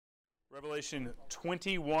Revelation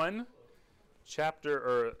 21,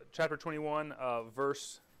 chapter 21,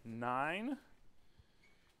 verse 9.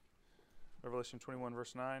 Revelation 21,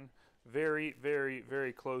 verse 9. Very, very,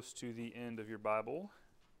 very close to the end of your Bible.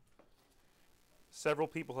 Several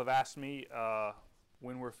people have asked me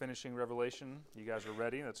when we're finishing Revelation. You guys are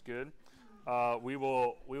ready. That's good. We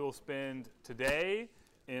will spend today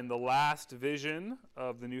in the last vision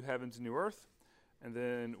of the new heavens and new earth. And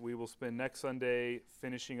then we will spend next Sunday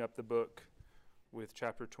finishing up the book with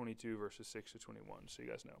chapter 22, verses 6 to 21, so you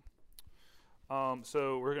guys know.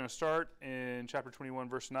 So we're going to start in chapter 21,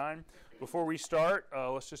 verse 9. Before we start,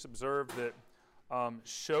 let's just observe that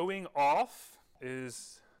showing off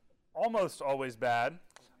is almost always bad,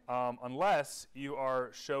 unless you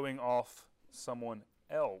are showing off someone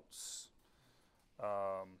else.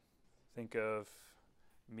 Think of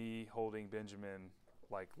me holding Benjamin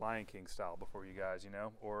like Lion King style before you guys,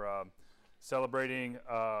 or celebrating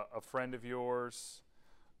a friend of yours.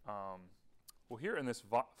 Well, here in this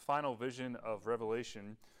final vision of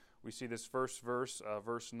Revelation, we see this first verse,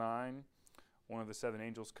 verse 9. One of the seven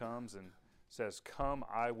angels comes and says, "Come,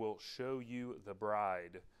 I will show you the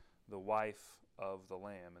bride, the wife of the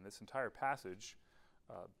Lamb." And this entire passage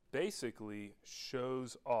basically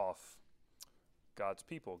shows off God's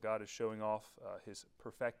people. God is showing off his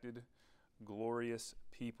perfected, glorious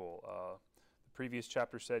people. The previous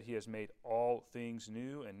chapter said he has made all things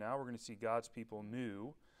new, and now we're going to see God's people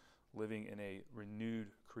new, living in a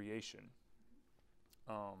renewed creation.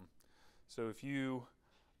 So if you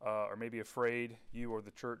are maybe afraid you or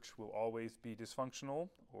the church will always be dysfunctional,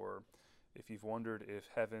 or if you've wondered if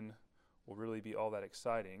heaven will really be all that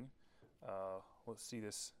exciting, let's see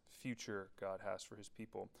this future God has for his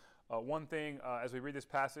people. One thing, as we read this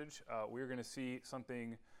passage, we're going to see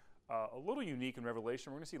something a little unique in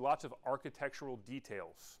Revelation. We're going to see lots of architectural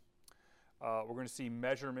details. We're going to see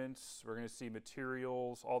measurements. We're going to see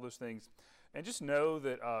materials, all those things. And just know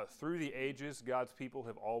that through the ages, God's people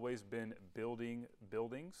have always been building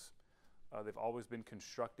buildings. They've always been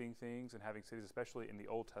constructing things and having cities, especially in the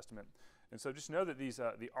Old Testament. And so just know that these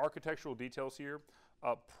the architectural details here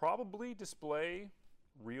probably display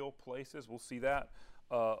real places. We'll see that.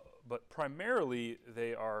 But primarily,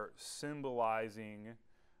 they are symbolizing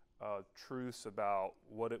truths about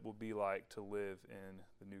what it will be like to live in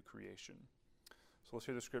the new creation. So let's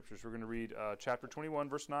hear the scriptures. We're going to read chapter 21,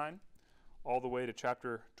 verse 9, all the way to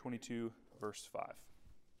chapter 22, verse 5.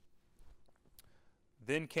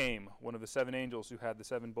 Then came one of the seven angels who had the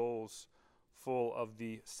seven bowls full of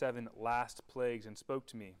the seven last plagues and spoke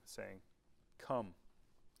to me, saying, "Come,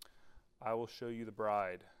 I will show you the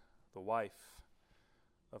bride, the wife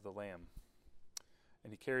of the Lamb."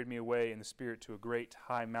 And he carried me away in the Spirit to a great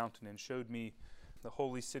high mountain and showed me the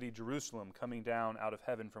holy city Jerusalem coming down out of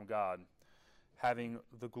heaven from God, having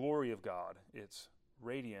the glory of God, its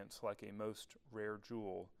radiance like a most rare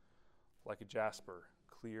jewel, like a jasper,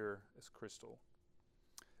 clear as crystal.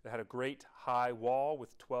 It had a great high wall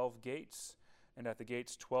with 12 gates, and at the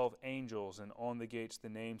gates 12 angels, and on the gates the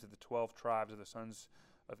names of the 12 tribes of the sons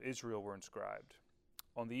of Israel were inscribed.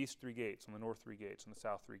 On the east 3 gates, on the north 3 gates, on the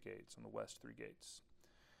south 3 gates, on the west 3 gates.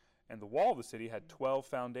 And the wall of the city had 12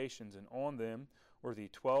 foundations, and on them were the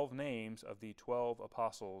 12 names of the 12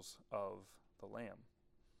 apostles of the Lamb.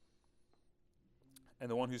 And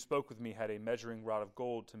the one who spoke with me had a measuring rod of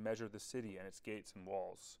gold to measure the city and its gates and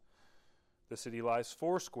walls. The city lies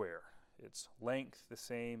foursquare, its length the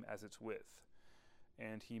same as its width.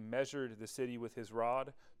 And he measured the city with his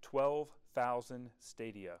rod, 12,000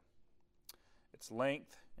 stadia. Its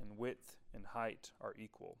length and width and height are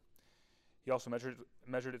equal. He also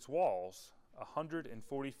measured its walls,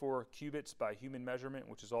 144 cubits by human measurement,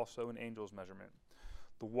 which is also an angel's measurement.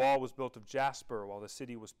 The wall was built of jasper, while the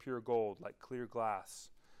city was pure gold, like clear glass.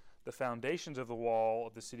 The foundations of the wall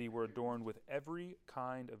of the city were adorned with every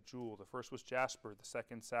kind of jewel. The first was jasper, the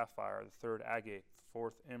second sapphire, the third agate, the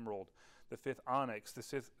fourth emerald, the fifth onyx,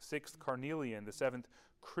 the sixth carnelian, the seventh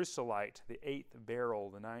chrysolite, the eighth beryl,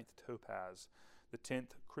 the ninth topaz, the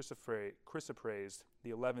 10th chrysoprase, the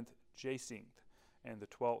 11th jacinth, and the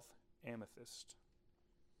 12th amethyst.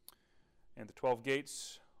 And the 12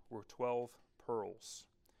 gates were 12 pearls,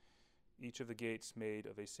 each of the gates made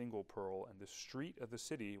of a single pearl, and the street of the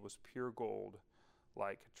city was pure gold,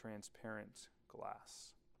 like transparent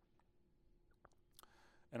glass.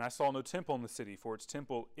 And I saw no temple in the city, for its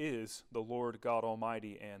temple is the Lord God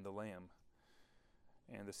Almighty and the Lamb.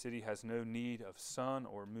 And the city has no need of sun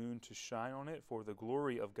or moon to shine on it, for the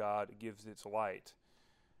glory of God gives its light,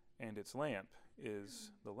 and its lamp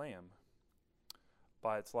is the Lamb.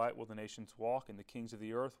 By its light will the nations walk, and the kings of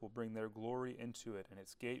the earth will bring their glory into it, and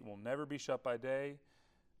its gate will never be shut by day,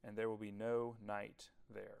 and there will be no night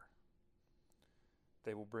there.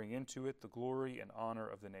 They will bring into it the glory and honor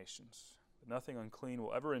of the nations. But nothing unclean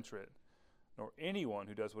will ever enter it, nor anyone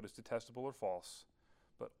who does what is detestable or false,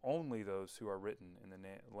 but only those who are written in the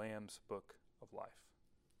Lamb's book of life.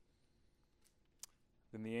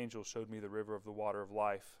 Then the angel showed me the river of the water of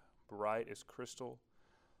life, bright as crystal,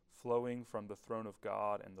 flowing from the throne of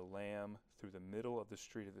God and the Lamb through the middle of the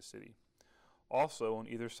street of the city. Also, on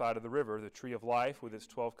either side of the river, the tree of life with its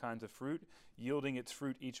 12 kinds of fruit, yielding its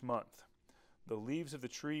fruit each month. The leaves of the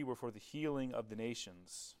tree were for the healing of the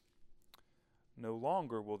nations. No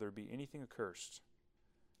longer will there be anything accursed,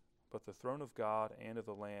 but the throne of God and of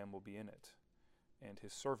the Lamb will be in it, and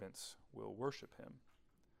his servants will worship him.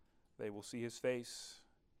 They will see his face,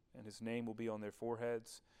 and his name will be on their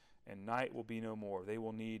foreheads, and night will be no more. They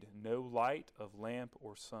will need no light of lamp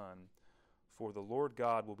or sun, for the Lord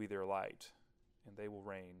God will be their light, and they will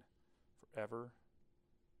reign forever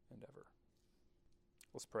and ever.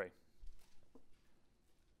 Let's pray.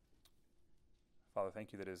 Father,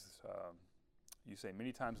 thank you that as you say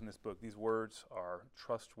many times in this book, these words are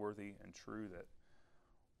trustworthy and true, that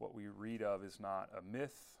what we read of is not a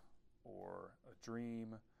myth or a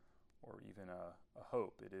dream or even a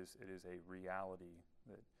hope. It is a reality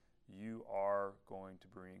that you are going to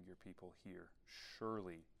bring your people here,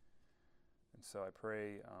 surely. And so I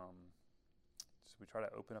pray, as we try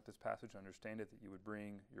to open up this passage and understand it, that you would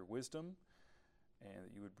bring your wisdom and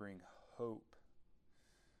that you would bring hope.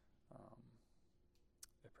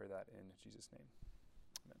 I pray that in Jesus' name.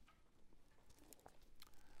 Amen.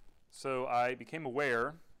 So I became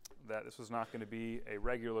aware that this was not going to be a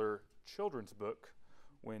regular children's book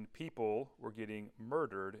when people were getting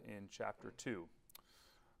murdered in chapter 2.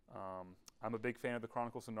 I'm a big fan of the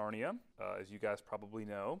Chronicles of Narnia, as you guys probably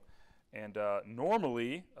know. And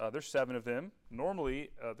normally, there's 7 of them. Normally,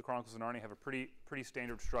 the Chronicles of Narnia have a pretty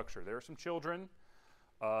standard structure. There are some children.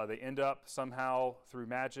 They end up somehow through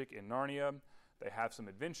magic in Narnia. They have some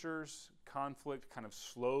adventures. Conflict kind of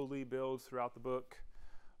slowly builds throughout the book.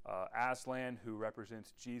 Aslan, who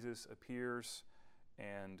represents Jesus, appears,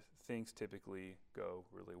 and things typically go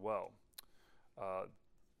really well.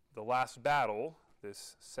 The last battle,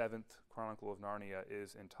 this 7th Chronicle of Narnia,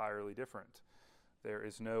 is entirely different. There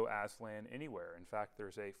is no Aslan anywhere. In fact,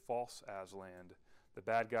 there's a false Aslan. The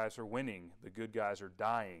bad guys are winning. The good guys are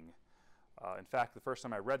dying. In fact, the first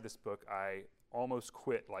time I read this book, I almost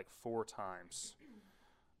quit like 4 times.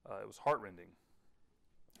 It was heartrending.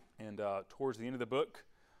 And towards the end of the book,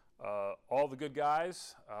 all the good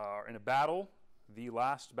guys are in a battle, the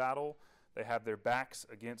last battle. They have their backs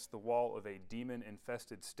against the wall of a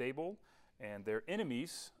demon-infested stable, and their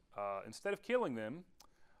enemies, instead of killing them,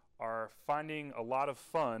 are finding a lot of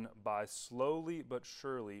fun by slowly but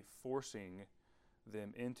surely forcing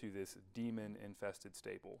them into this demon-infested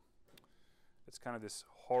stable. It's kind of this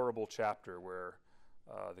horrible chapter where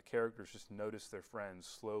the characters just notice their friends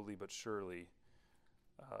slowly but surely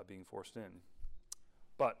being forced in.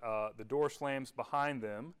 But the door slams behind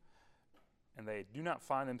them, and they do not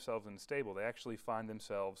find themselves in the stable. They actually find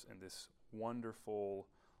themselves in this wonderful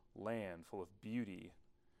land full of beauty.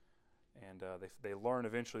 And they learn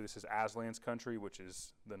eventually this is Aslan's country, which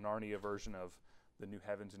is the Narnia version of the new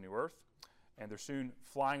heavens and new earth. And they're soon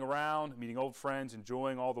flying around, meeting old friends,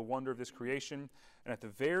 enjoying all the wonder of this creation. And at the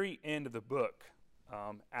very end of the book,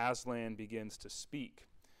 Aslan begins to speak.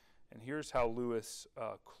 And here's how Lewis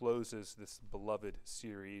closes this beloved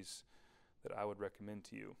series that I would recommend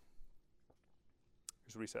to you.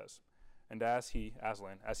 Here's what he says. And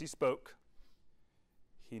Aslan, as he spoke,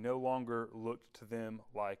 he no longer looked to them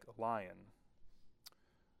like a lion.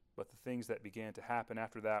 But the things that began to happen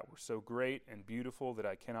after that were so great and beautiful that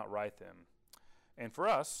I cannot write them. And for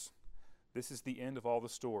us, this is the end of all the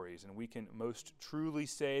stories, and we can most truly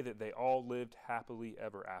say that they all lived happily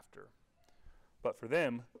ever after. But for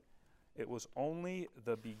them, it was only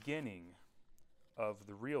the beginning of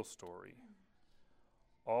the real story.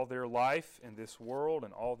 All their life in this world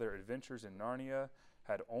and all their adventures in Narnia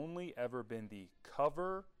had only ever been the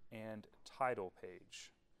cover and title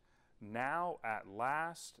page. Now, at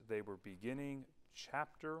last, they were beginning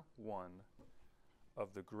chapter 1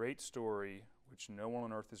 of the great story which no one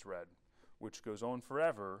on earth has read, which goes on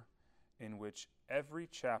forever, in which every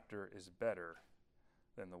chapter is better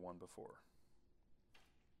than the one before.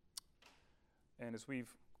 And as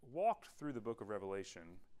we've walked through the book of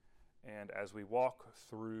Revelation, and as we walk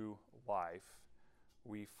through life,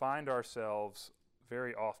 we find ourselves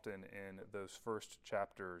very often in those first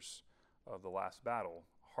chapters of the last battle.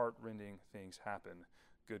 Heart-rending things happen.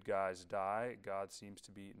 Good guys die. God seems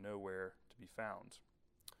to be nowhere to be found.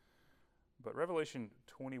 But Revelation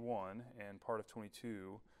 21 and part of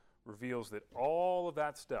 22 reveals that all of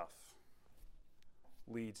that stuff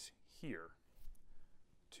leads here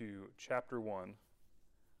to chapter 1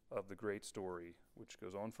 of the great story, which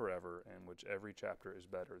goes on forever and which every chapter is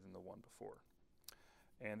better than the one before.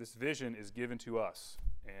 And this vision is given to us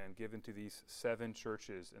and given to these 7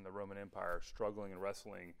 churches in the Roman Empire struggling and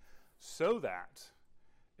wrestling, so that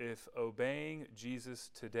if obeying Jesus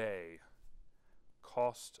today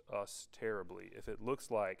costs us terribly, if it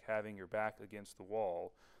looks like having your back against the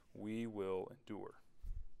wall, we will endure.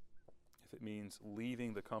 If it means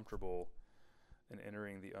leaving the comfortable and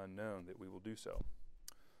entering the unknown, that we will do so.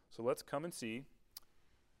 So let's come and see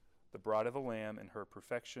the bride of the Lamb in her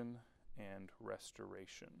perfection and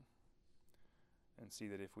restoration, and see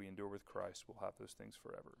that if we endure with Christ, we'll have those things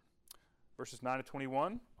forever. Verses 9 to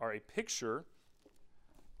 21 are a picture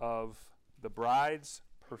of the bride's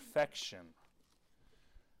perfection.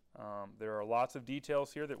 There are lots of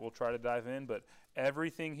details here that we'll try to dive in, but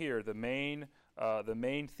everything here, the main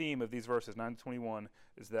theme of these verses, 9 to 21,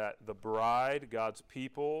 is that the bride, God's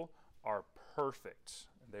people, are perfect.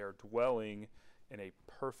 They are dwelling in a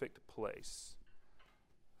perfect place.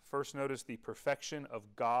 First, notice the perfection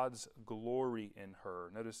of God's glory in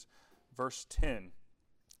her. Notice verse 10,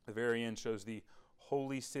 the very end shows the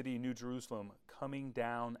holy city, New Jerusalem, coming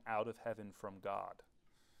down out of heaven from God,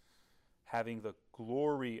 having the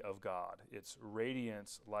glory of God, its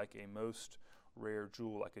radiance like a most rare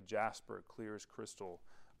jewel, like a jasper, clear as crystal.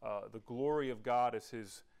 The glory of God is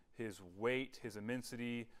his weight, his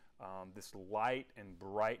immensity, this light and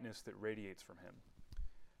brightness that radiates from him.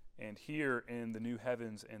 And here in the new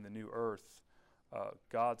heavens and the new earth,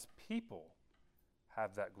 God's people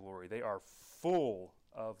have that glory. They are full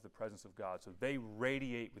of the presence of God, so they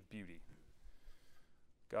radiate with beauty.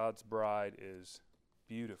 God's bride is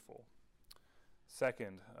beautiful.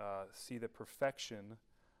 Second, see the perfection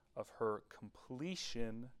of her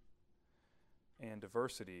completion and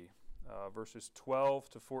diversity. Verses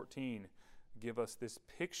 12 to 14 give us this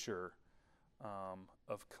picture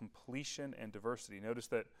of completion and diversity. Notice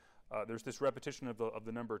that there's this repetition of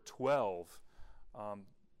the number 12.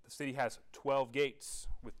 The city has 12 gates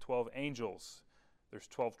with 12 angels. There's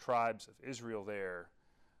 12 tribes of Israel there.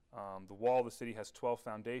 The wall of the city has 12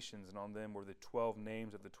 foundations, and on them were the 12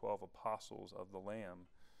 names of the 12 apostles of the Lamb.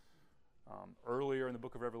 Earlier in the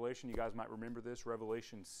book of Revelation, you guys might remember this,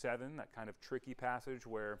 Revelation 7, that kind of tricky passage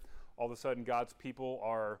where all of a sudden God's people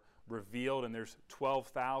are revealed, and there's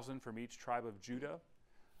 12,000 from each tribe of Judah,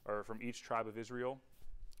 or from each tribe of Israel.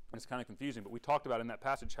 And it's kind of confusing, but we talked about in that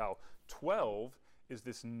passage how 12 is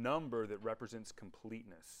this number that represents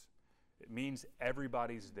completeness. It means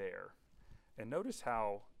everybody's there. And notice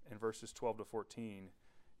how in verses 12 to 14,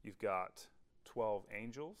 you've got 12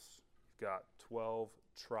 angels, you've got 12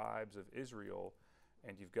 tribes of Israel,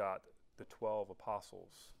 and you've got the 12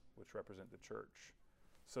 apostles, which represent the church.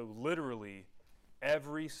 So literally,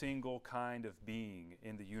 every single kind of being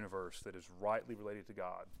in the universe that is rightly related to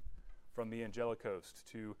God, from the angelic host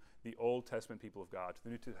to the Old Testament people of God to the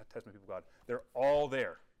New Testament people of God, they're all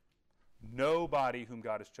there. Nobody whom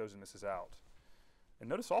God has chosen misses out. And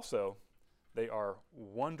notice also, they are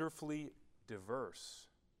wonderfully diverse.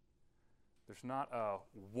 There's not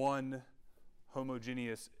one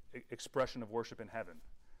homogeneous expression of worship in heaven.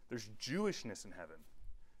 There's Jewishness in heaven.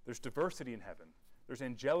 There's diversity in heaven. There's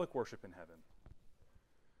angelic worship in heaven.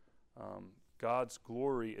 God's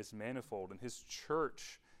glory is manifold, and his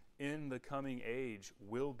church in the coming age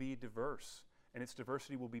will be diverse, and its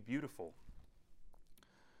diversity will be beautiful.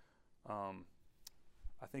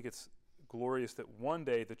 I think it's glorious that one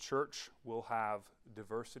day the church will have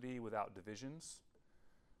diversity without divisions,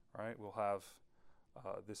 right? We'll have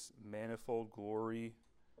this manifold glory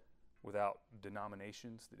without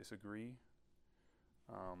denominations that disagree.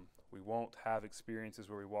 We won't have experiences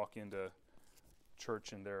where we walk into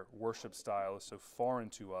church and their worship style is so foreign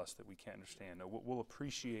to us that we can't understand. No, we'll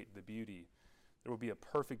appreciate the beauty. There will be a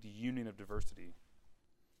perfect union of diversity.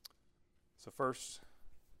 So first,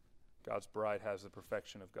 God's bride has the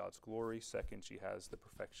perfection of God's glory. Second, she has the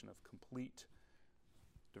perfection of complete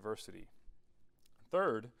diversity.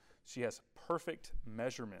 Third, she has perfect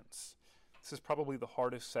measurements. This is probably the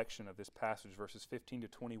hardest section of this passage, verses 15 to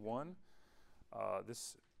 21.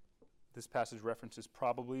 This passage references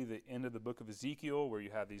probably the end of the book of Ezekiel, where you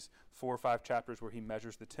have these 4 or 5 chapters where he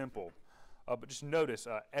measures the temple. But just notice,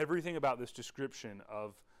 everything about this description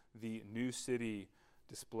of the new city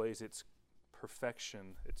displays its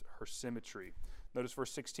perfection, her symmetry. Notice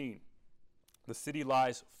verse 16. The city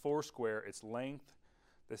lies foursquare, its length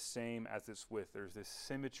the same as its width. There's this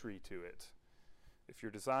symmetry to it. If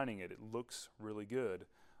you're designing it, it looks really good.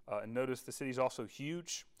 And notice the city's also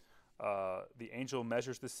huge. The angel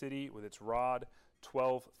measures the city with its rod,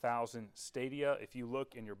 12,000 stadia. If you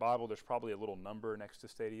look in your Bible, there's probably a little number next to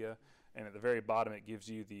stadia, and at the very bottom it gives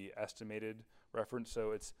you the estimated reference.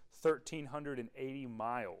 So it's 1,380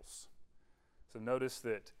 miles. So notice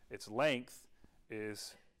that its length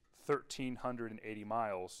is 1,380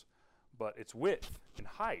 miles, but its width and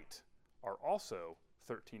height are also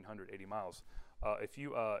 1,380 miles. If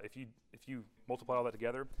you multiply all that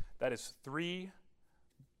together, that is 3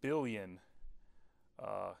 billion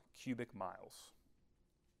cubic miles.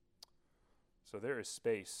 So there is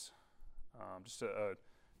space. Just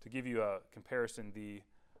to give you a comparison, the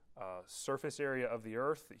surface area of the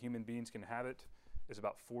earth that human beings can inhabit is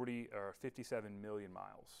about 40 or 57 million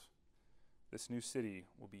miles. This new city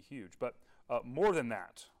will be huge. But more than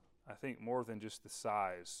that, I think more than just the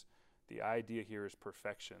size, the idea here is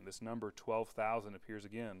perfection. This number 12,000 appears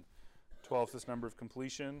again. 12 is this number of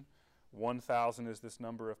completion. 1,000 is this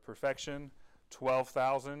number of perfection.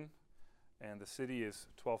 12,000, and the city is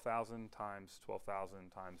 12,000 times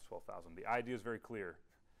 12,000 times 12,000. The idea is very clear.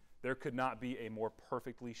 There could not be a more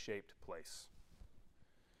perfectly shaped place.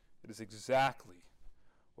 It is exactly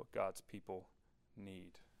what God's people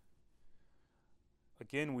need.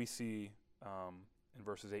 Again, we see in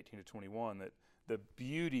verses 18 to 21 that the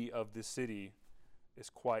beauty of this city is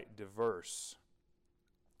quite diverse.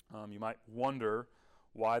 You might wonder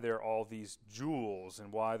why there are all these jewels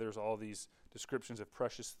and why there's all these descriptions of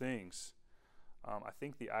precious things. I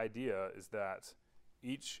think the idea is that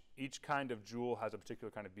each kind of jewel has a particular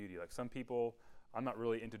kind of beauty. Like some people, I'm not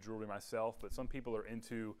really into jewelry myself, but some people are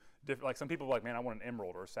into different. Like some people are like, man, I want an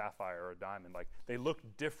emerald or a sapphire or a diamond. Like they look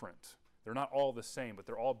different. They're not all the same, but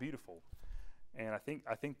they're all beautiful. And I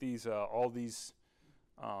think these all these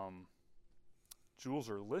jewels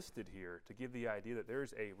are listed here to give the idea that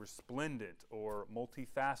there's a resplendent or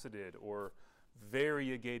multifaceted or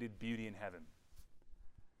variegated beauty in heaven.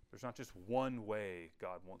 There's not just one way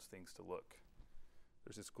God wants things to look.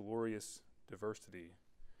 There's this glorious diversity.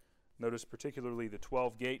 Notice particularly the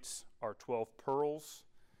 12 gates are 12 pearls.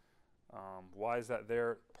 Why is that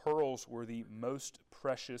there? Pearls were the most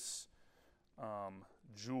precious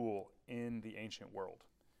jewel in the ancient world.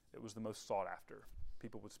 It was the most sought after.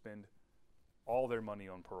 People would spend all their money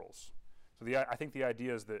on pearls. So I think the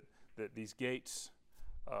idea is that these gates,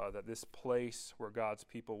 that this place where God's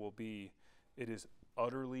people will be, it is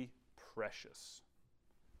utterly precious.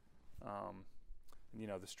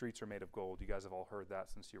 The streets are made of gold. You guys have all heard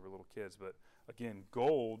that since you were little kids. But again,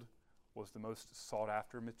 gold was the most sought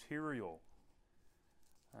after material.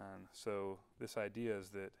 And so this idea is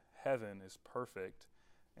that heaven is perfect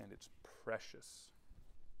and it's precious.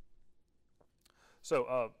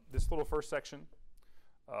 So this little first section,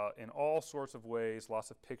 in all sorts of ways,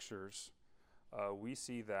 lots of pictures, we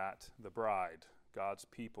see that the bride, God's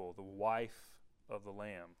people, the wife of the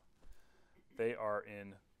Lamb, they are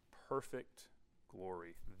in perfect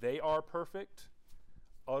glory. They are perfect,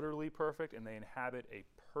 utterly perfect, and they inhabit a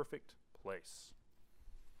perfect place.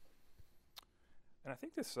 And I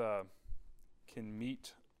think this can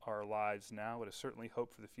meet our lives now. It is certainly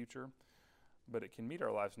hope for the future, but it can meet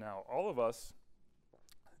our lives now. All of us,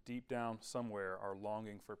 deep down somewhere, are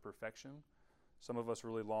longing for perfection. Some of us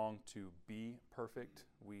really long to be perfect.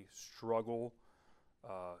 We struggle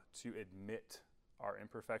to admit our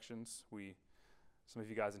imperfections. Some of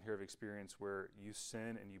you guys in here have experienced where you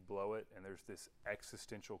sin and you blow it, and there's this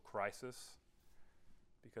existential crisis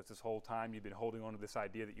because this whole time you've been holding on to this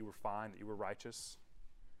idea that you were fine, that you were righteous.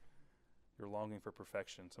 You're longing for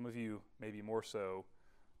perfection. Some of you, maybe more so,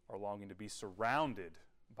 are longing to be surrounded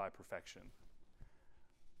by perfection.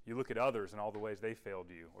 You look at others and all the ways they failed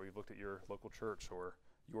you, or you've looked at your local church or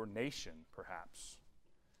your nation, perhaps,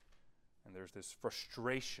 and there's this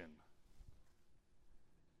frustration.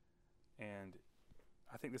 And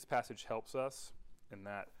I think this passage helps us in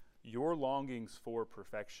that your longings for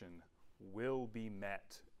perfection will be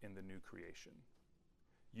met in the new creation.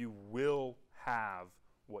 You will have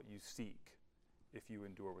what you seek if you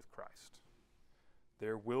endure with Christ.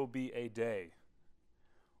 There will be a day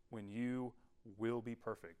when you will be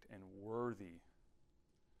perfect and worthy.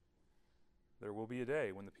 There will be a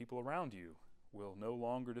day when the people around you will no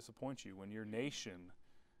longer disappoint you, when your nation,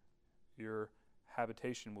 your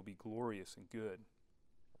habitation will be glorious and good.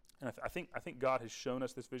 And I think God has shown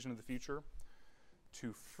us this vision of the future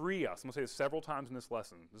to free us. I'm going to say this several times in this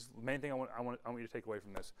lesson. This is the main thing I want you to take away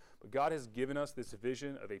from this. But God has given us this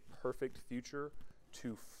vision of a perfect future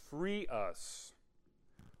to free us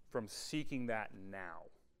from seeking that now.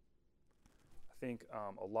 I think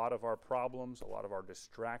a lot of our problems, a lot of our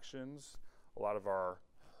distractions, a lot of our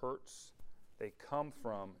hurts, they come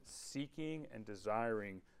from seeking and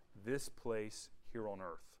desiring this place here on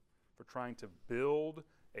earth, for trying to build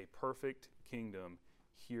a perfect kingdom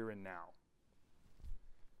here and now.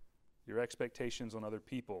 Your expectations on other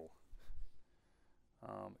people,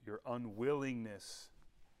 your unwillingness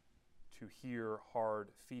to hear hard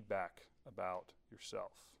feedback about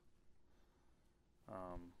yourself,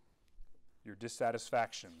 your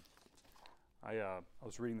dissatisfaction. I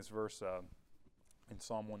was reading this verse in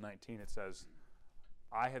Psalm 119. It says,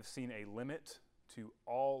 I have seen a limit to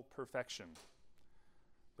all perfection,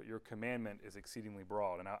 but your commandment is exceedingly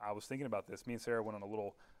broad. And I was thinking about this. Me and Sarah went on a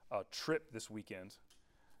little trip this weekend,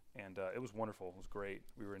 and it was wonderful. It was great.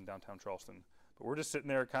 We were in downtown Charleston. But we're just sitting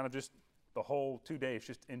there kind of just the whole 2 days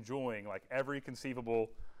just enjoying like every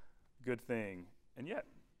conceivable good thing. And yet,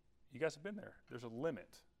 you guys have been there. There's a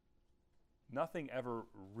limit. Nothing ever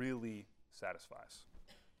really satisfies.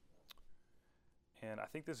 And I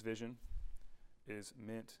think this vision is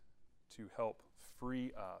meant to help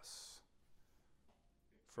free us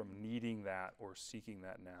from needing that or seeking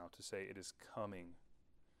that now, to say it is coming.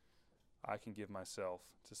 I can give myself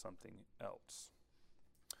to something else.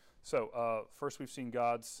 So first we've seen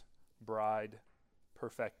God's bride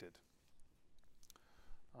perfected.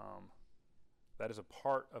 That is a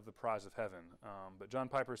part of the prize of heaven. But John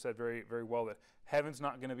Piper said very, very well that heaven's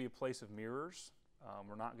not going to be a place of mirrors.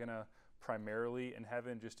 We're not going to primarily in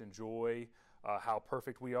heaven just enjoy how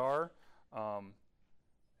perfect we are.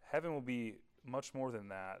 Heaven will be much more than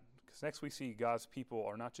that, because next we see God's people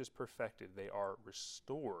are not just perfected, they are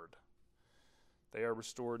restored. They are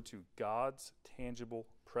restored to God's tangible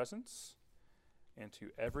presence and to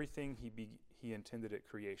everything He intended at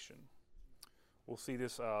creation. We'll see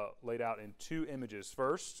this laid out in two images.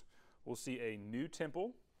 First, we'll see a new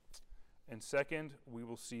temple, and second, we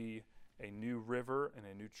will see a new river and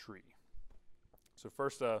a new tree. So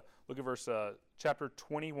first, look at chapter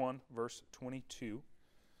 21, verse 22.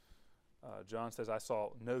 John says, I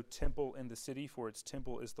saw no temple in the city, for its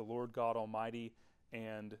temple is the Lord God Almighty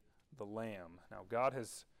and the Lamb. Now, God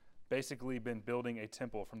has basically been building a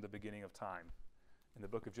temple from the beginning of time. In the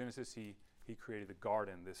book of Genesis, He created the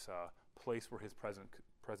garden, this place where His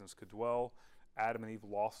presence could dwell. Adam and Eve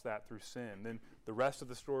lost that through sin. Then the rest of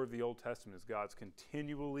the story of the Old Testament is God's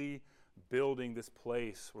continually building this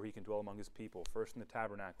place where He can dwell among His people, first in the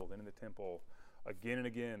tabernacle, then in the temple. Again and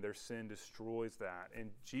again, their sin destroys that. And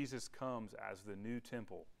Jesus comes as the new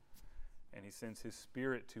temple, and He sends His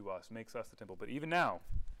Spirit to us, makes us the temple. But even now,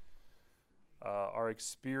 our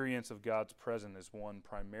experience of God's presence is one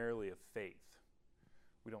primarily of faith.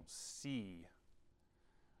 We don't see.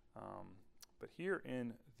 But here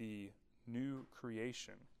in the new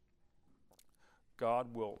creation,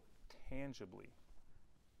 God will tangibly,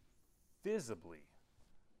 visibly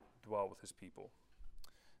dwell with His people.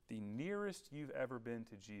 The nearest you've ever been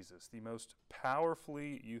to Jesus, the most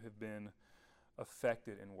powerfully you have been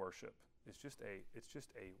affected in worship, it's just a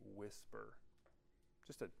whisper,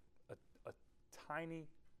 just a tiny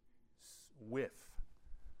whiff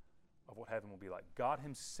of what heaven will be like. God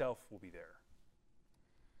Himself will be there.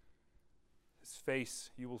 His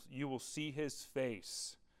face, you will see His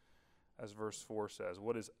face, as verse 4 says.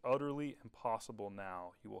 What is utterly impossible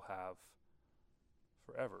now, you will have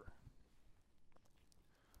forever.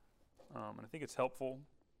 And I think it's helpful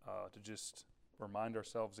to just remind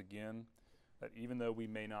ourselves again that even though we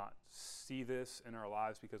may not see this in our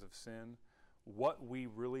lives because of sin, what we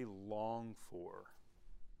really long for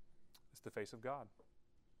is the face of God.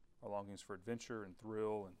 Our longings for adventure and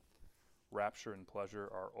thrill and rapture and pleasure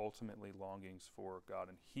are ultimately longings for God.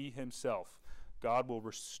 And He Himself, God will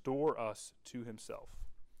restore us to Himself.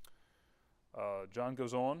 John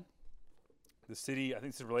goes on. The city, I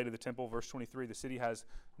think this is related to the temple, verse 23, the city has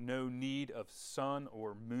no need of sun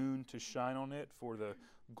or moon to shine on it, for the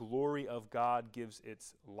glory of God gives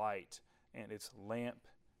its light, and its lamp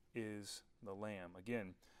is the Lamb.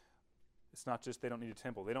 Again, it's not just they don't need a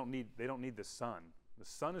temple. They don't need the sun. The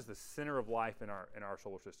sun is the center of life in our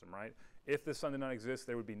solar system, right? If the sun did not exist,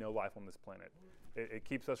 there would be no life on this planet. It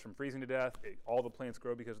keeps us from freezing to death. All the plants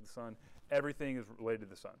grow because of the sun. Everything is related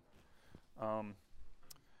to the sun.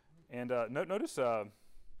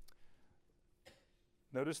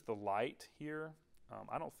 Notice the light here.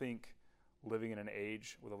 I don't think living in an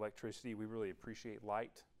age with electricity, we really appreciate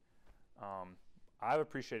light. I've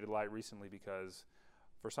appreciated light recently because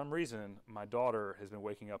for some reason, my daughter has been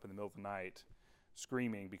waking up in the middle of the night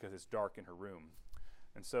screaming because it's dark in her room.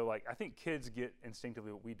 And so, I think kids get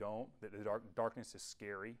instinctively what we don't, that the darkness is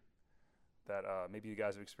scary, that maybe you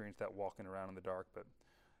guys have experienced that walking around in the dark. But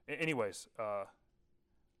anyways,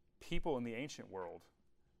 people in the ancient world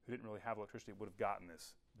who didn't really have electricity would have gotten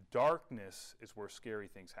this. Darkness is where scary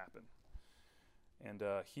things happen. And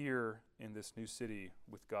here in this new city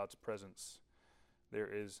with God's presence, there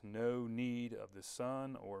is no need of the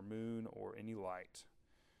sun or moon or any light,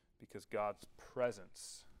 because God's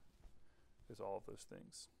presence is all of those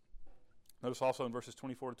things. Notice also in verses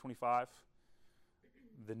 24 to 25,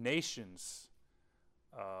 the nations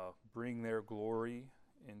bring their glory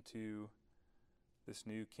into this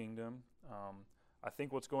new kingdom. I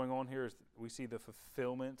think what's going on here is we see the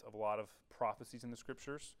fulfillment of a lot of prophecies in the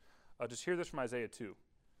scriptures. Just hear this from Isaiah 2.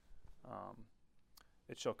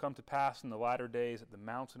 It shall come to pass in the latter days that the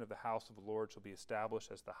mountain of the house of the Lord shall be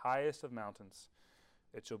established as the highest of mountains.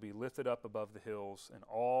 It shall be lifted up above the hills, and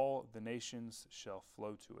all the nations shall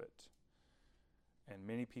flow to it. And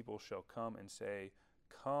many people shall come and say,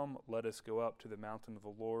 Come, let us go up to the mountain of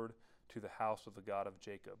the Lord, to the house of the God of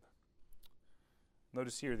Jacob.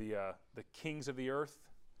 Notice here the kings of the earth,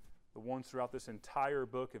 the ones throughout this entire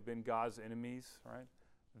book have been God's enemies, right?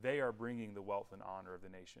 They are bringing the wealth and honor of the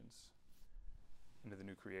nations into the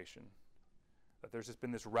new creation. That there's just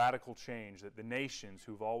been this radical change that the nations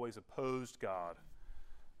who've always opposed God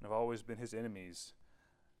and have always been his enemies,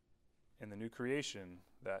 in the new creation,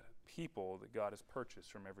 that people that God has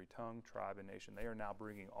purchased from every tongue, tribe, and nation, they are now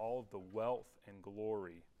bringing all of the wealth and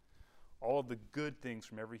glory, all of the good things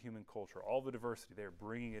from every human culture, all the diversity, they are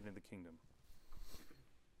bringing it into the kingdom.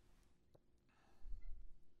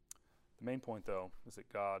 The main point, though, is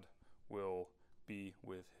that God will be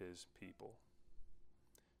with his people.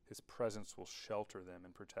 His presence will shelter them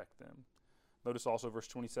and protect them. Notice also verse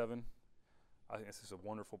 27. I think this is a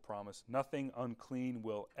wonderful promise. Nothing unclean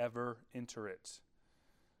will ever enter it,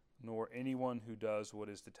 nor anyone who does what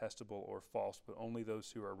is detestable or false, but only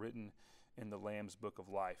those who are written in the Lamb's book of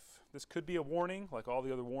life. This could be a warning, like all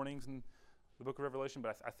the other warnings in the book of Revelation,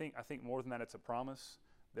 but I think more than that, it's a promise.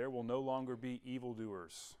 There will no longer be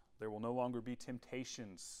evildoers. There will no longer be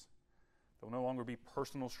temptations. There will no longer be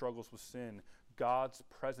personal struggles with sin. God's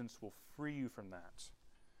presence will free you from that.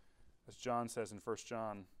 As John says in 1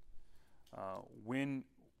 John, when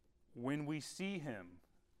we see him,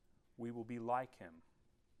 we will be like him,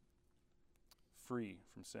 free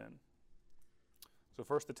from sin. So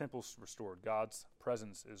first, the temple's restored. God's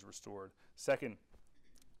presence is restored. Second,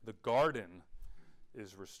 the garden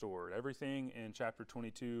is restored. Everything in chapter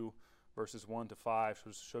 22, verses 1 to 5,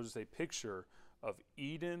 shows us a picture of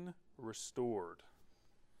Eden restored.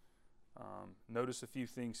 Notice a few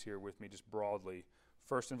things here with me just broadly.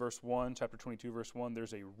 First, in verse 1, chapter 22, verse 1,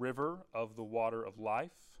 there's a river of the water of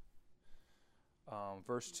life.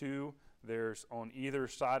 Verse 2, there's on either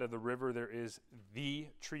side of the river, there is the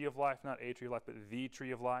tree of life, not a tree of life, but the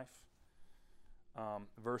tree of life.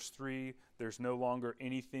 Verse 3, there's no longer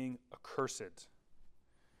anything accursed.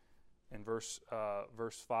 In verse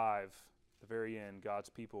 5, the very end, God's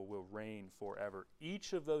people will reign forever.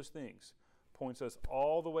 Each of those things points us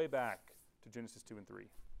all the way back to Genesis 2 and 3.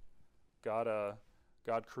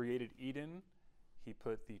 God created Eden. He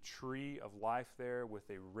put the tree of life there with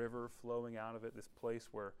a river flowing out of it, this place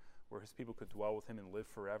where his people could dwell with him and live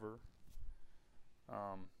forever.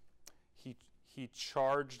 He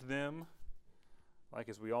charged them, like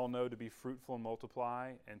as we all know, to be fruitful and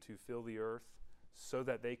multiply and to fill the earth so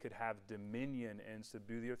that they could have dominion and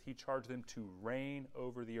subdue the earth. He charged them to reign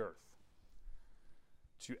over the earth,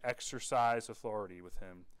 to exercise authority with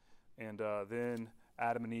him. And then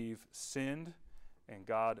Adam and Eve sinned, and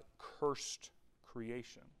God cursed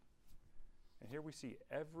creation. And here we see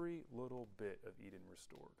every little bit of Eden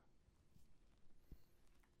restored.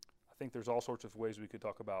 I think there's all sorts of ways we could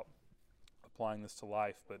talk about applying this to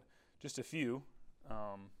life, but just a few.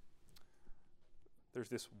 There's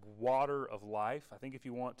this water of life. I think if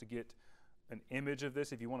you want to get an image of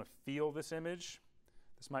this, if you want to feel this image,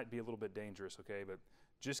 this might be a little bit dangerous, okay? But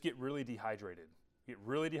just get really dehydrated. Get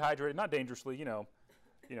really dehydrated, not dangerously,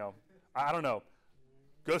 I don't know.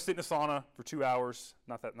 Go sit in a sauna for 2 hours,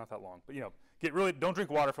 not that long, but don't drink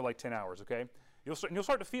water for like 10 hours, okay? You'll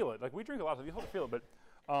start to feel it. Like we drink a lot, so you'll start to feel it, but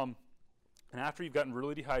and after you've gotten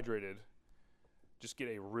really dehydrated, just get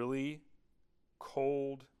a really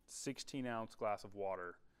cold 16-ounce glass of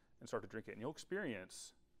water and start to drink it. And you'll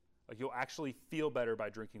experience, you'll actually feel better by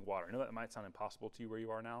drinking water. I know that might sound impossible to you where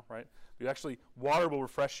you are now, right? But water will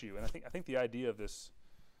refresh you. And I think the idea of this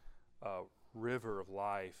river of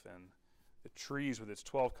life and the trees with its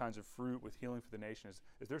 12 kinds of fruit with healing for the nation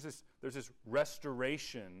is there's this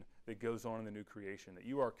restoration that goes on in the new creation, that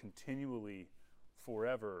you are continually,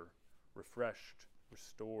 forever refreshed,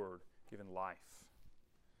 restored, given life.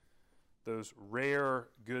 Those rare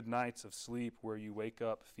good nights of sleep where you wake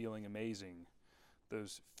up feeling amazing.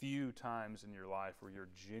 Those few times in your life where you're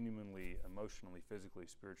genuinely, emotionally, physically,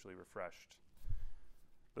 spiritually refreshed.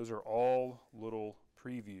 Those are all little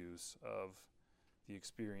previews of the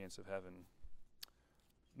experience of heaven.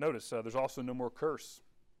 Notice there's also no more curse.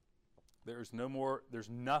 There's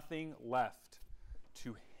nothing left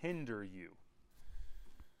to hinder you.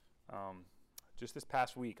 Just this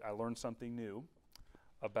past week, I learned something new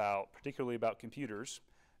particularly about computers,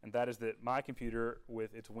 and that is that my computer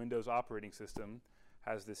with its Windows operating system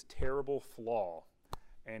has this terrible flaw.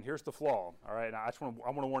 And here's the flaw, all right? And I want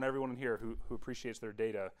to warn everyone in here who appreciates their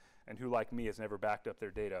data and who, like me, has never backed up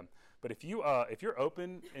their data. But if you're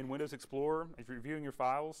open in Windows Explorer, if you're viewing your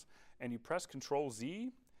files, and you press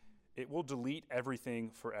Control-Z, it will delete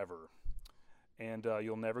everything forever, and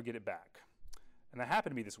you'll never get it back. And that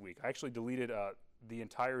happened to me this week. I actually deleted the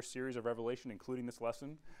entire series of Revelation, including this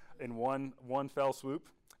lesson, in one fell swoop.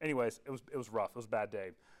 Anyways, it was rough. It was a bad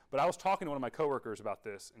day. But I was talking to one of my coworkers about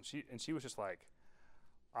this, and she was just like,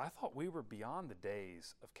 I thought we were beyond the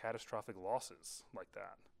days of catastrophic losses like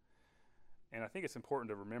that. And I think it's important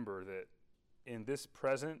to remember that in this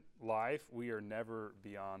present life, we are never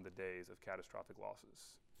beyond the days of catastrophic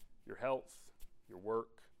losses. Your health, your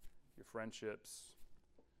work, your friendships,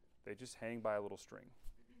 they just hang by a little string.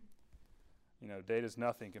 You know, data's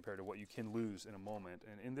nothing compared to what you can lose in a moment.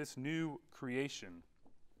 And in this new creation,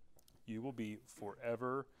 you will be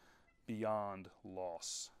forever beyond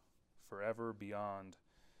loss, forever beyond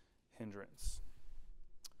hindrance.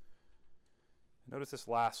 Notice this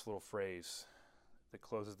last little phrase that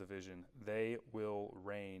closes the vision. They will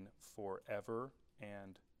reign forever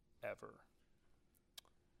and ever.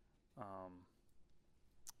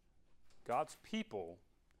 God's people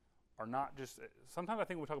are not just, sometimes I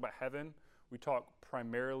think when we talk about heaven, we talk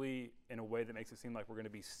primarily in a way that makes it seem like we're going to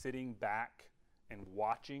be sitting back and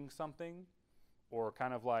watching something, or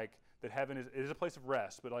kind of like that heaven is a place of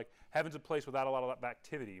rest, but like heaven's a place without a lot of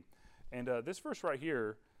activity. And this verse right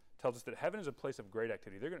here tells us that heaven is a place of great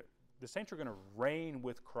activity. The saints are going to reign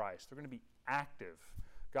with Christ. They're going to be active.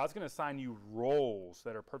 God's going to assign you roles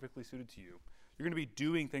that are perfectly suited to you. You're going to be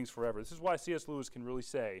doing things forever. This is why C.S. Lewis can really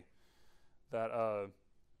say that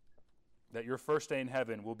that your first day in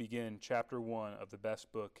heaven will begin chapter 1 of the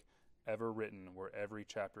best book ever written, where every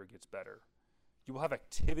chapter gets better. You will have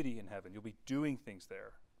activity in heaven. You'll be doing things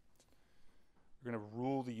there. You're going to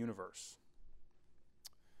rule the universe.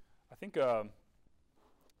 I think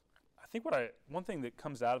one thing that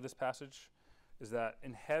comes out of this passage is that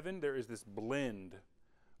in heaven there is this blend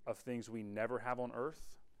of things we never have on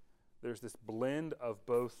earth. There's this blend of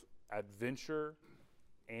both adventure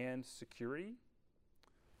and security.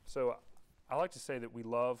 So I like to say that we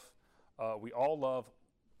all love,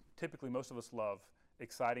 typically most of us love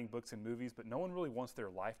exciting books and movies, but no one really wants their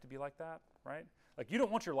life to be like that, right? Like, you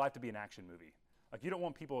don't want your life to be an action movie. Like, you don't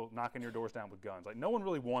want people knocking your doors down with guns. Like, no one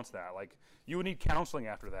really wants that. Like, you would need counseling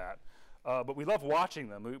after that. But we love watching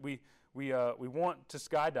them. We want to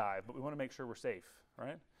skydive, but we want to make sure we're safe,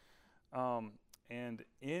 right? And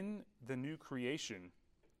in the new creation,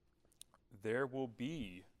 there will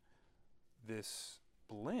be this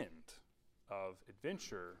blend of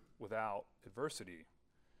adventure without adversity.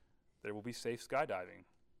 There will be safe skydiving.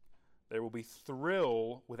 There will be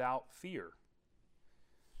thrill without fear.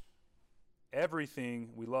 Everything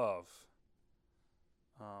we love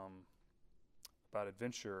about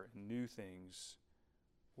adventure and new things,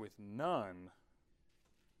 with none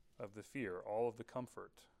of the fear, all of the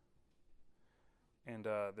comfort. And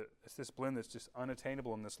it's this blend that's just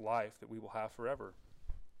unattainable in this life that we will have forever.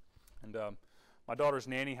 And my daughter's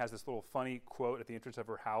nanny has this little funny quote at the entrance of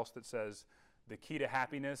her house that says, "The key to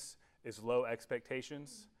happiness is low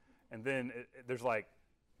expectations." And then there's like,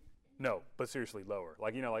 no, but seriously, lower.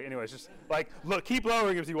 Like, you know, like, anyways, just like, look, keep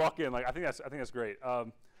lowering as you walk in. Like, I think that's great.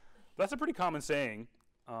 That's a pretty common saying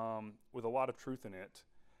with a lot of truth in it.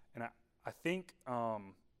 And I think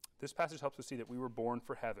this passage helps us see that we were born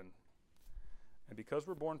for heaven. And because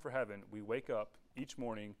we're born for heaven, we wake up each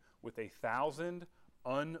morning with 1,000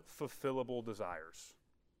 unfulfillable desires.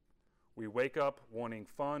 We wake up wanting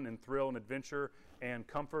fun and thrill and adventure and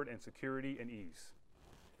comfort and security and ease.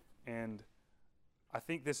 And I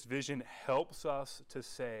think this vision helps us to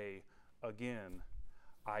say, again,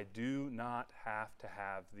 I do not have to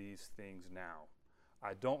have these things now.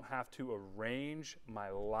 I don't have to arrange my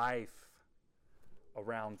life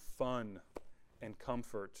around fun and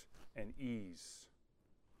comfort and ease.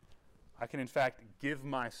 I can, in fact, give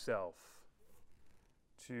myself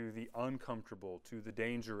to the uncomfortable, to the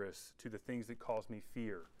dangerous, to the things that cause me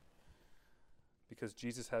fear, because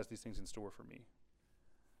Jesus has these things in store for me.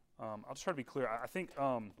 I'll just try to be clear. I think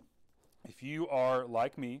if you are,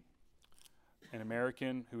 like me, an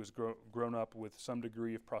American who has grown up with some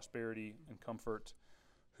degree of prosperity and comfort,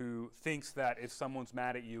 who thinks that if someone's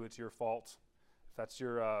mad at you, it's your fault. If that's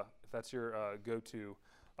your go-to.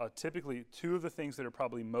 Typically, two of the things that are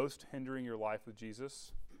probably most hindering your life with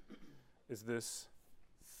Jesus is this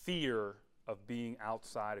fear of being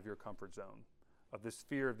outside of your comfort zone, of this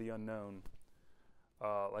fear of the unknown.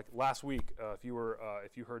 Like last week, if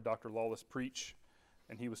you heard Dr. Lawless preach,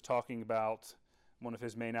 and he was talking about one of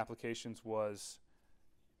his main applications was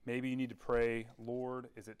maybe you need to pray, Lord,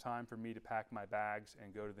 is it time for me to pack my bags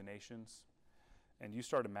and go to the nations? And you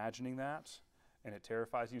start imagining that, and it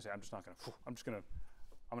terrifies you. You say, I'm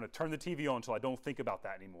going to turn the TV on until I don't think about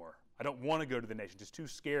that anymore. I don't want to go to the nations. It's too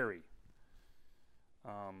scary.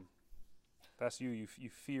 That's you. You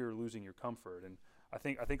fear losing your comfort. And I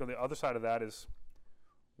think on the other side of that is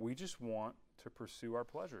we just want to pursue our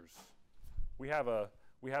pleasures. We have a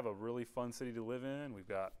really fun city to live in. We've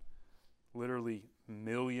got literally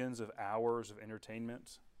millions of hours of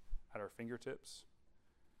entertainment at our fingertips.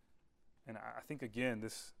 And I think, again,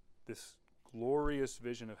 this glorious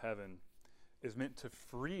vision of heaven is meant to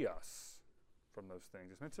free us from those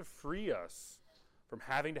things. It's meant to free us from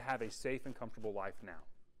having to have a safe and comfortable life now.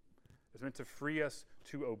 It's meant to free us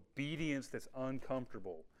to obedience that's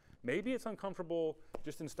uncomfortable. Maybe it's uncomfortable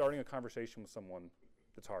just in starting a conversation with someone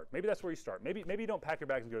that's hard. Maybe that's where you start. Maybe you don't pack your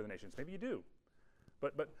bags and go to the nations. Maybe you do.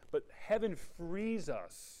 But heaven frees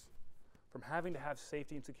us from having to have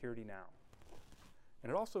safety and security now.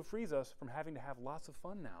 And it also frees us from having to have lots of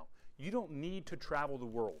fun now. You don't need to travel the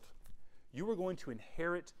world. You are going to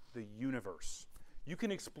inherit the universe. You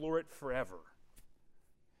can explore it forever.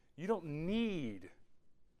 You don't need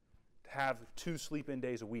to have 2 sleep-in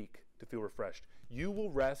days a week to feel refreshed. You will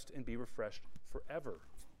rest and be refreshed forever.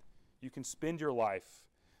 You can spend your life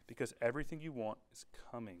because everything you want is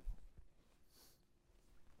coming.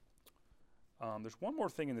 There's one more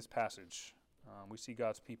thing in this passage. We see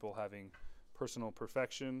God's people having personal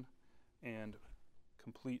perfection and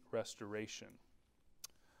complete restoration.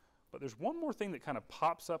 But there's one more thing that kind of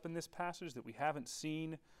pops up in this passage that we haven't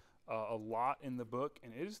seen a lot in the book,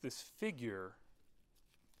 and it is this figure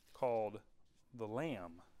called the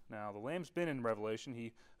Lamb. Now, the Lamb's been in Revelation.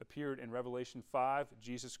 He appeared in Revelation 5,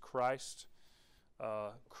 Jesus Christ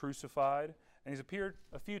crucified, and he's appeared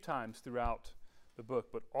a few times throughout the book.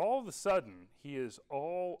 But all of a sudden, he is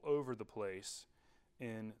all over the place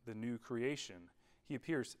in the new creation. He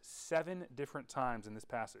appears 7 different times in this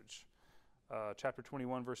passage. Chapter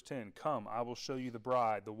 21, verse 10, come, I will show you the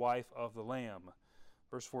bride, the wife of the Lamb.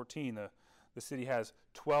 Verse 14, the city has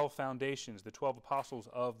 12 foundations, the 12 apostles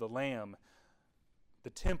of the Lamb. The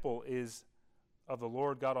temple is of the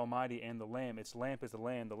Lord God Almighty and the Lamb. Its lamp is the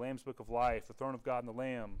Lamb, the Lamb's book of life, the throne of God and the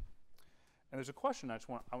Lamb. And there's a question I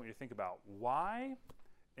want you to think about. Why,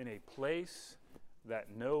 in a place that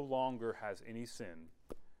no longer has any sin,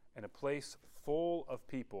 in a place full of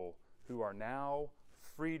people who are now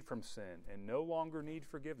freed from sin and no longer need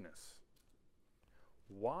forgiveness,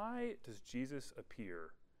 why does Jesus appear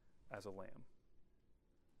as a lamb?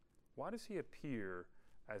 Why does he appear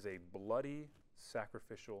as a bloody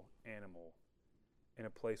sacrificial animal in a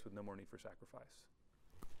place with no more need for sacrifice?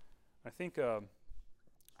 I think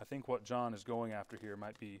what John is going after here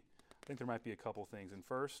there might be a couple things. And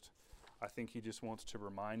first, I think he just wants to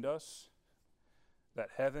remind us that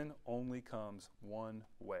heaven only comes one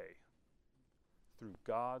way, through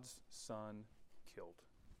God's Son killed.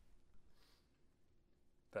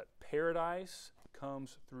 That paradise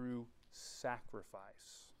comes through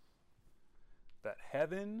sacrifice. That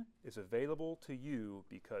heaven is available to you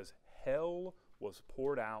because hell was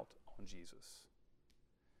poured out on Jesus.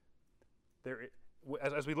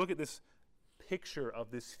 As we look at this picture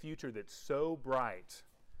of this future that's so bright,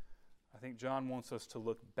 I think John wants us to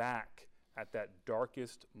look back at that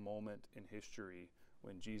darkest moment in history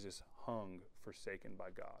when Jesus hung forsaken by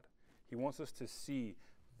God. He wants us to see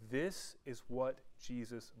this is what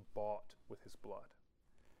Jesus bought with his blood.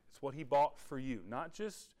 It's what he bought for you, not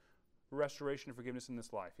just restoration and forgiveness in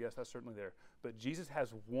this life. Yes, that's certainly there. But Jesus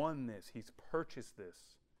has won this. He's purchased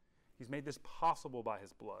this. He's made this possible by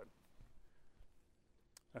his blood.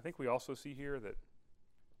 I think we also see here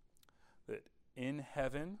that in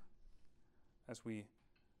heaven, as we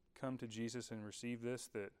come to Jesus and receive this,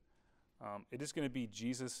 that it is going to be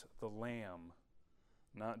Jesus the Lamb,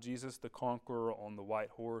 not Jesus the conqueror on the white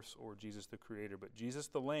horse or Jesus the creator, but Jesus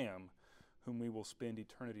the Lamb whom we will spend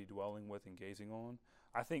eternity dwelling with and gazing on.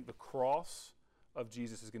 I think the cross of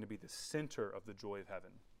Jesus is going to be the center of the joy of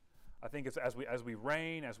heaven. I think it's as we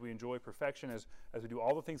reign, as we enjoy perfection, as we do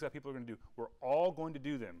all the things that people are going to do, we're all going to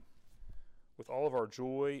do them with all of our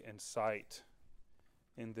joy and sight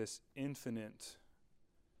in this infinite,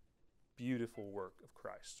 beautiful work of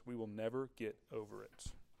Christ. We will never get over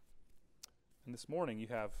it. And this morning you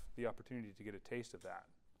have the opportunity to get a taste of that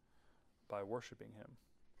by worshiping him.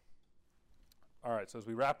 All right, so as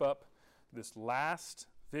we wrap up this last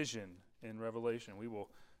vision in Revelation, we will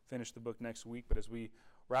finish the book next week, but as we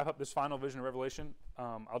wrap up this final vision of Revelation,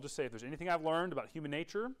 I'll just say if there's anything I've learned about human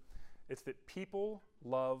nature, it's that people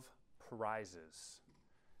love prizes.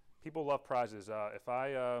 People love prizes. If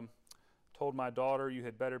I told my daughter you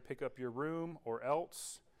had better pick up your room or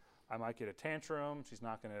else, I might get a tantrum. She's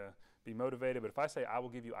not going to be motivated. But if I say I will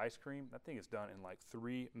give you ice cream, that thing is done in like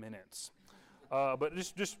 3 minutes. But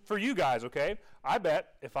just for you guys, okay? I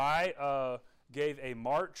bet if I gave a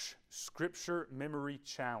March scripture memory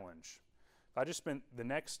challenge, if I just spent the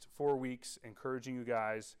next 4 weeks encouraging you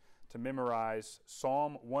guys to memorize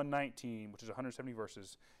Psalm 119, which is 170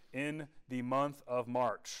 verses, in the month of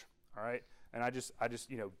March, all right? And I just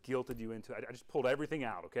guilted you into it. I just pulled everything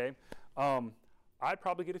out, okay? I'd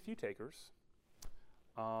probably get a few takers.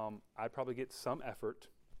 I'd probably get some effort.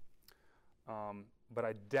 But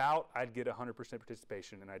I doubt I'd get 100%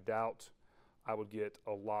 participation, and I doubt I would get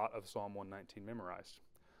a lot of Psalm 119 memorized.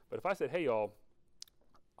 But if I said, hey, y'all,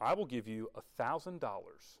 I will give you $1,000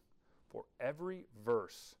 for every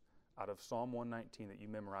verse out of Psalm 119 that you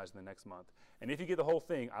memorize in the next month, and if you get the whole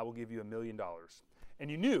thing, I will give you $1 million. And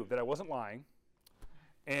you knew that I wasn't lying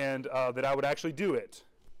and that I would actually do it.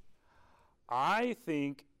 I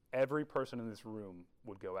think every person in this room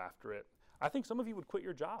would go after it. I think some of you would quit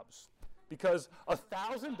your jobs because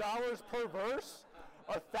 $1,000 per verse,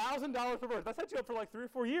 $1,000 per verse, that sets you up for like 3 or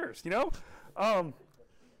 4 years, you know?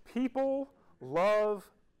 People love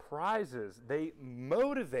prizes. They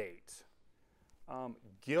motivate.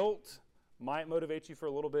 Guilt might motivate you for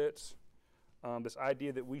a little bit. This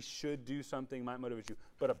idea that we should do something might motivate you.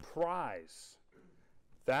 But a prize,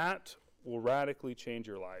 that will radically change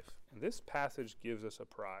your life. And this passage gives us a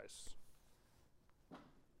prize.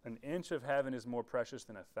 An inch of heaven is more precious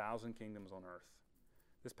than 1,000 kingdoms on earth.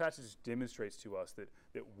 This passage demonstrates to us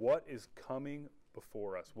that what is coming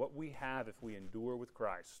before us, what we have if we endure with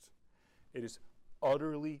Christ, it is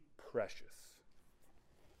utterly precious.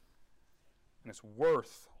 And it's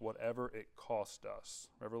worth whatever it cost us.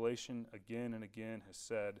 Revelation again and again has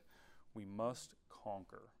said we must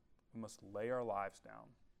conquer. We must lay our lives down.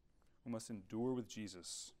 We must endure with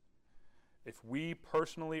Jesus. If we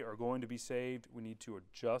personally are going to be saved, we need to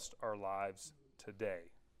adjust our lives today.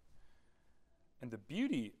 And the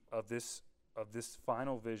beauty of this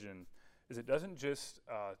final vision is it doesn't just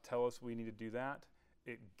tell us we need to do that.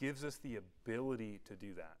 It gives us the ability to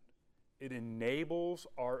do that. It enables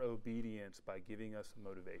our obedience by giving us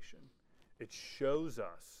motivation. It shows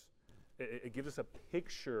us, it gives us a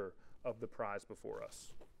picture of the prize before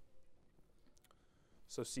us.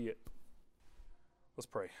 So see it. Let's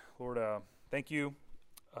pray. Lord, thank you.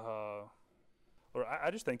 Lord, I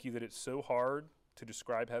just thank you that it's so hard to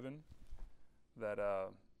describe heaven, that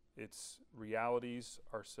its realities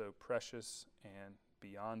are so precious and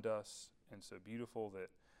beyond us and so beautiful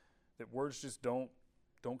that words just don't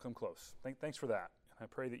come close. Thanks for that. I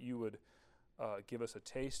pray that you would give us a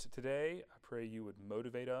taste today. I pray you would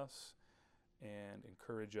motivate us and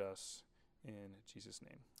encourage us in Jesus'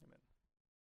 name. Amen.